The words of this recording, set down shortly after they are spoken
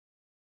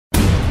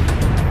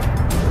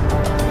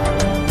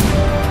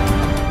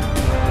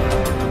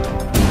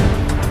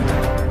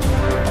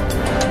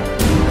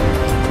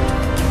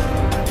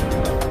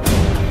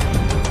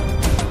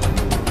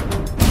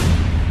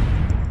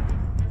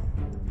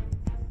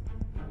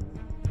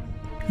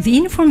The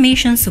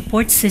Information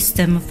Support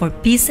System for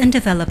Peace and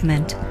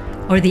Development,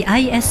 or the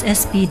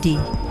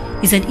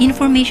Isspd, is an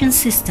information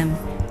system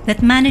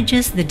that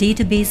manages the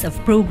database of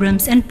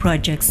programs and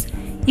projects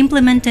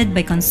implemented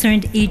by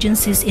concerned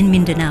agencies in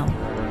Mindanao.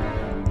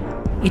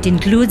 It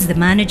includes the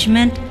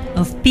management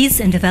of peace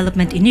and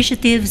development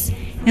initiatives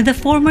in the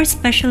former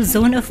Special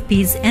Zone of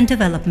Peace and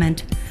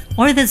Development,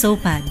 or the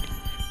ZOPAD,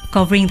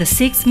 covering the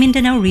 6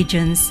 Mindanao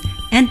regions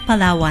and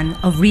Palawan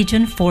of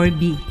Region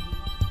 4B.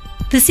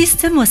 The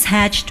system was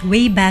hatched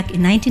way back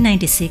in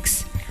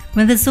 1996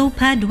 when the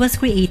ZOPAD was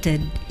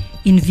created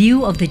in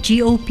view of the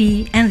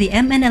GOP and the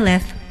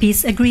MNLF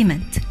peace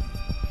agreement.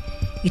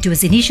 It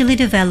was initially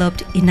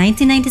developed in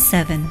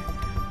 1997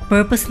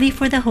 purposely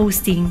for the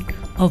hosting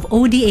of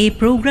ODA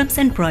programs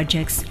and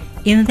projects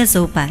in the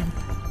ZOPAD.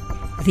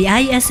 The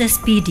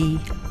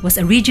Isspd was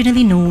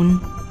originally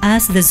known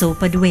as the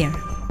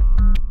ZOPADware.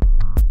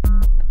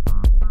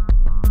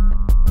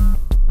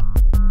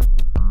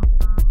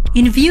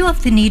 In view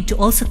of the need to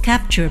also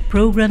capture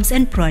programs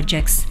and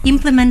projects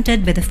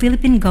implemented by the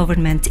Philippine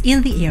government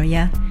in the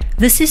area,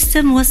 the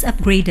system was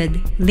upgraded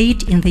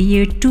late in the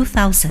year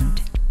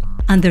 2000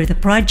 under the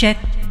project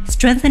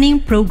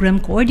Strengthening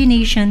Program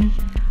Coordination,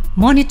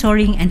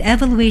 Monitoring and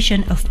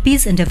Evaluation of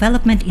Peace and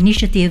Development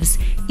Initiatives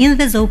in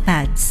the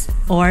ZOPADs,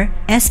 or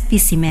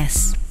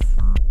SPCMES.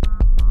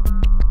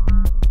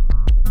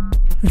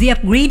 The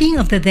upgrading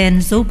of the then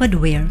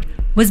ZOPADware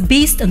was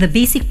based on the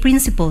basic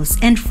principles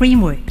and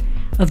framework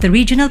of the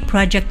Regional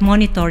Project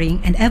Monitoring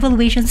and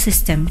Evaluation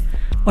System,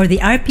 or the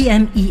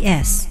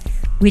RPMES,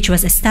 which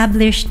was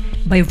established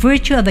by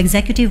virtue of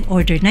Executive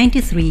Order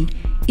 93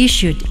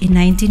 issued in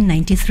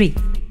 1993.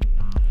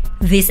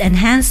 This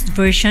enhanced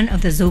version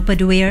of the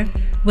ZOPADware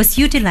was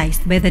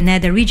utilized by the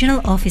NEDA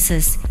regional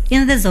offices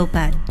in the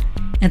ZOPAD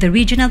and the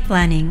Regional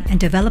Planning and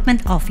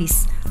Development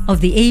Office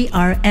of the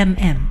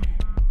ARMM.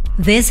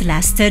 This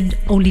lasted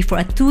only for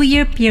a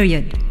 2-year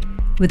period,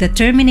 with the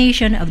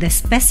termination of the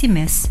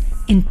SPCMES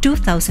in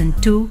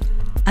 2002,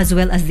 as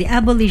well as the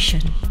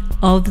abolition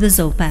of the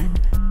ZOPAD.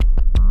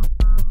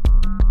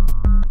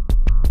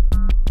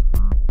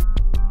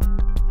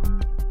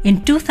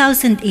 In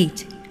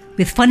 2008,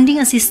 with funding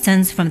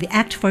assistance from the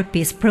Act for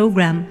Peace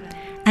program,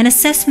 an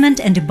assessment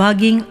and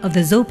debugging of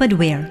the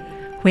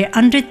ZOPADware were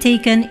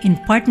undertaken in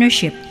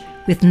partnership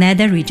with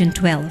NEDA Region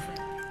 12.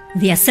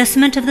 The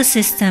assessment of the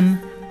system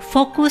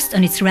focused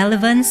on its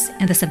relevance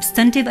and the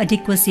substantive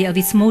adequacy of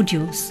its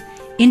modules,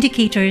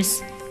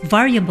 indicators,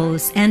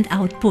 variables, and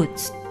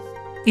outputs.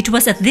 It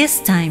was at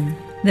this time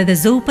that the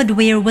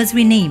ZOPADware was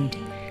renamed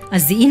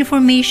as the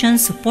Information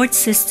Support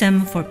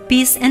System for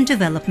Peace and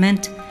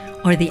Development,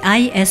 or the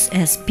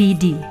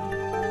Isspd.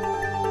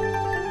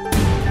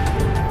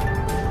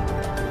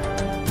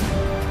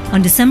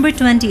 On December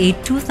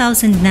 28,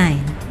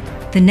 2009,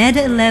 the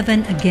NEDA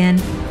 11 again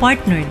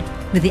partnered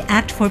with the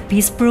Act for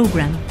Peace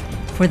program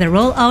for the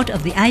rollout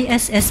of the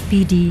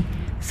Isspd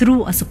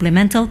through a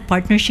supplemental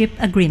partnership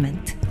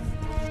agreement.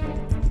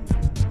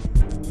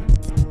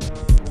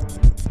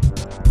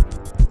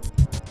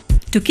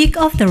 To kick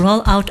off the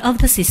rollout of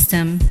the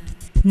system,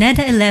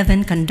 NEDA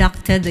 11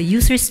 conducted the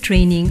users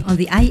training on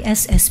the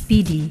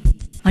Isspd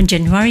on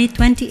January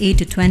 28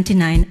 to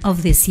 29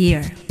 of this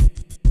year.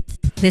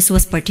 This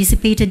was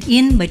participated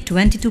in by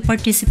 22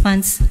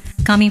 participants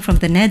coming from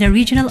the NEDA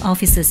regional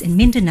offices in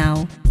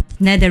Mindanao,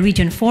 NEDA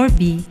Region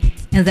 4B,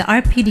 and the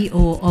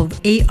RPDO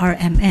of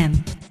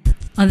ARMM.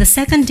 On the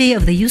second day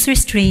of the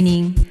users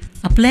training,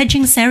 a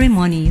pledging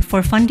ceremony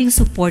for funding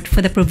support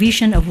for the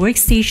provision of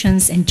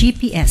workstations and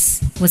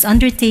GPS was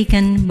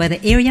undertaken by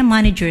the area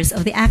managers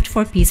of the Act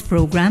for Peace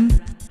program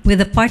with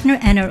the partner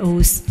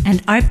NROs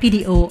and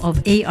RPDO of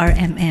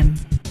ARMM.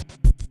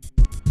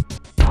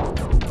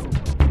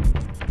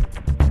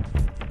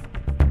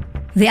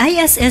 The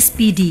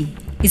Isspd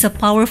is a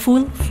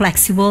powerful,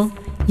 flexible,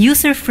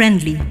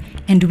 user-friendly,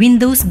 and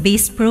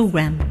Windows-based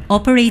program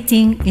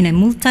operating in a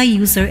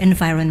multi-user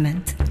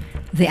environment.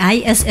 The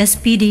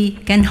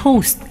Isspd can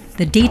host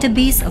the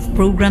database of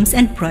programs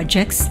and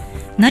projects,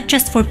 not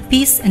just for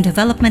peace and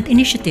development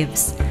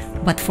initiatives,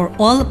 but for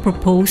all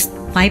proposed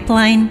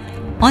pipeline,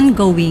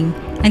 ongoing,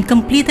 and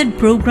completed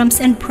programs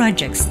and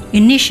projects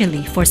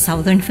initially for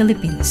Southern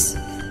Philippines.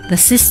 The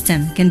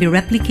system can be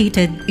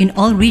replicated in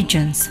all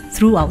regions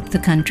throughout the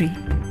country.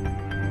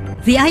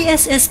 The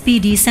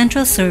Isspd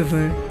central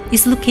server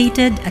is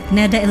located at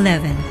NEDA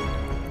 11,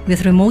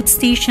 with remote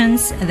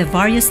stations at the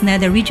various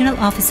NEDA regional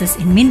offices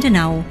in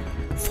Mindanao,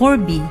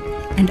 4B,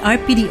 and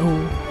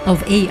RPDO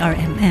of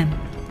ARMM.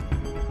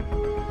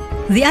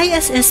 The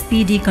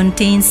Isspd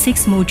contains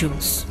 6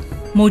 modules.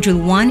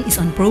 Module 1 is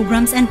on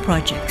programs and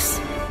projects.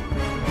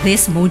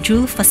 This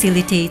module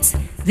facilitates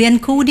the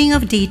encoding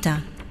of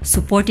data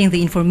supporting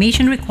the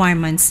information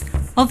requirements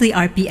of the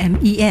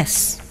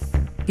RPMES.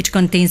 It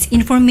contains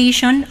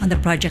information on the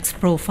project's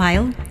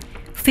profile,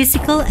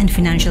 physical and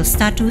financial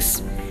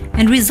status,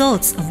 and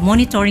results of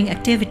monitoring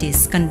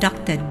activities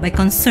conducted by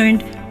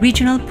concerned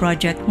regional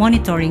project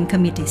monitoring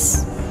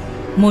committees.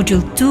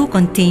 Module 2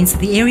 contains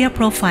the area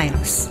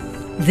profiles,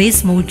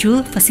 This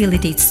module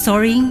facilitates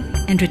storing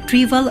and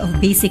retrieval of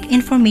basic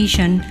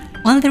information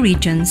on the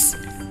regions,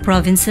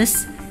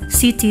 provinces,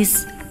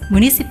 cities,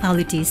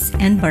 municipalities,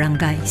 and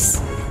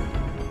barangays.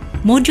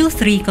 Module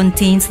 3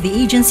 contains the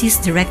agency's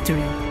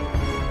directory.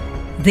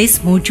 This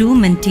module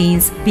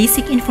maintains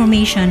basic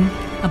information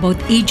about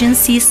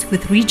agencies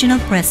with regional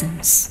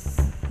presence.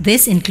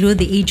 This includes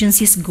the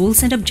agency's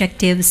goals and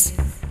objectives,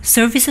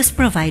 services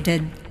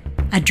provided,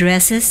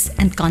 addresses,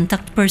 and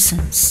contact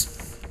persons.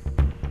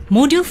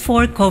 Module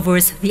 4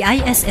 covers the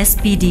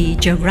Isspd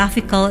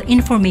Geographical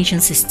Information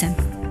System.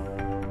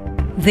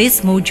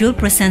 This module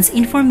presents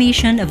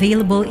information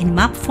available in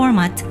map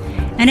format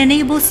and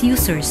enables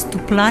users to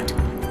plot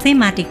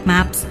thematic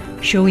maps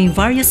showing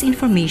various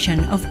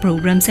information of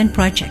programs and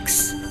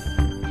projects.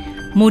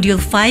 Module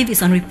 5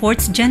 is on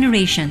reports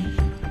generation.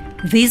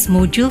 This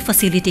module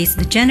facilitates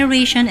the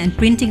generation and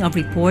printing of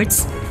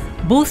reports,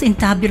 both in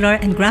tabular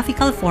and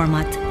graphical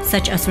format,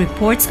 such as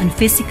reports on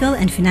physical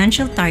and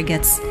financial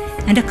targets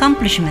and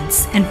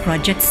accomplishments and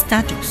project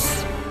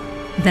status.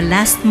 The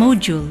last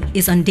module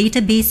is on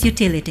database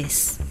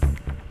utilities.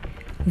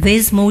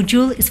 This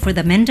module is for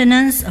the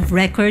maintenance of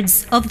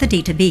records of the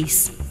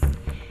database.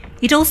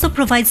 It also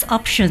provides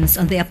options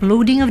on the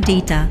uploading of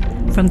data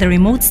from the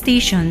remote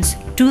stations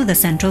to the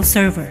central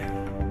server.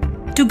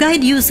 To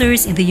guide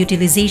users in the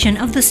utilization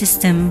of the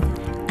system,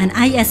 an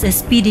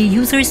Isspd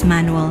user's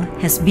manual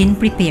has been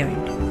prepared.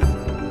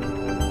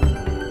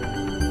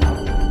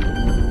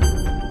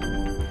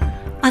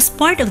 As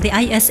part of the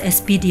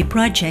Isspd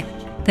project,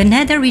 the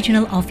NEDA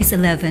Regional Office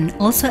 11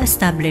 also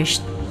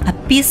established a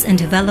Peace and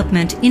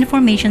Development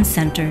Information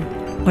Center,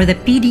 or the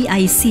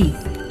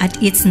Pdic,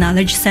 at its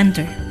Knowledge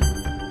Center.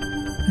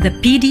 The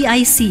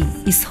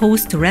Pdic is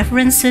host to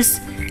references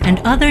and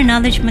other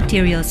knowledge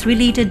materials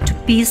related to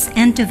peace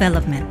and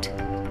development.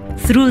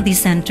 Through the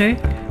center,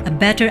 a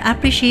better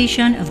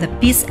appreciation of the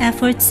peace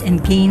efforts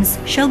and gains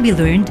shall be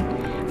learned,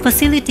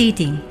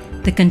 facilitating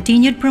the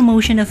continued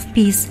promotion of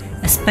peace,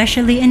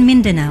 especially in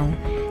Mindanao,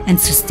 and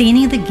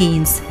sustaining the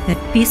gains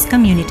that peace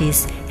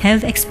communities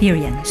have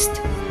experienced.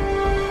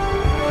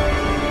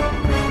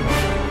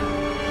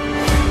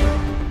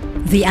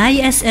 The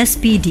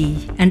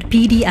Isspd and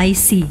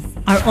Pdic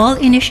are all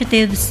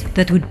initiatives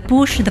that would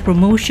push the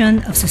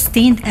promotion of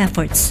sustained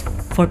efforts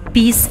for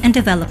peace and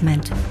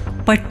development,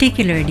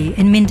 particularly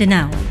in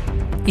Mindanao.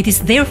 It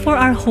is therefore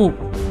our hope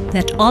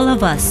that all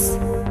of us,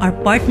 our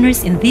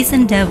partners in this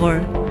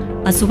endeavor,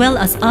 as well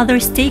as other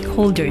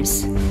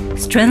stakeholders,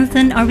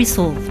 strengthen our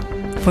resolve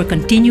for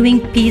continuing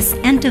peace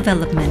and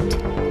development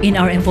in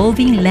our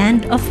evolving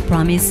land of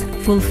promise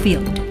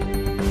fulfilled.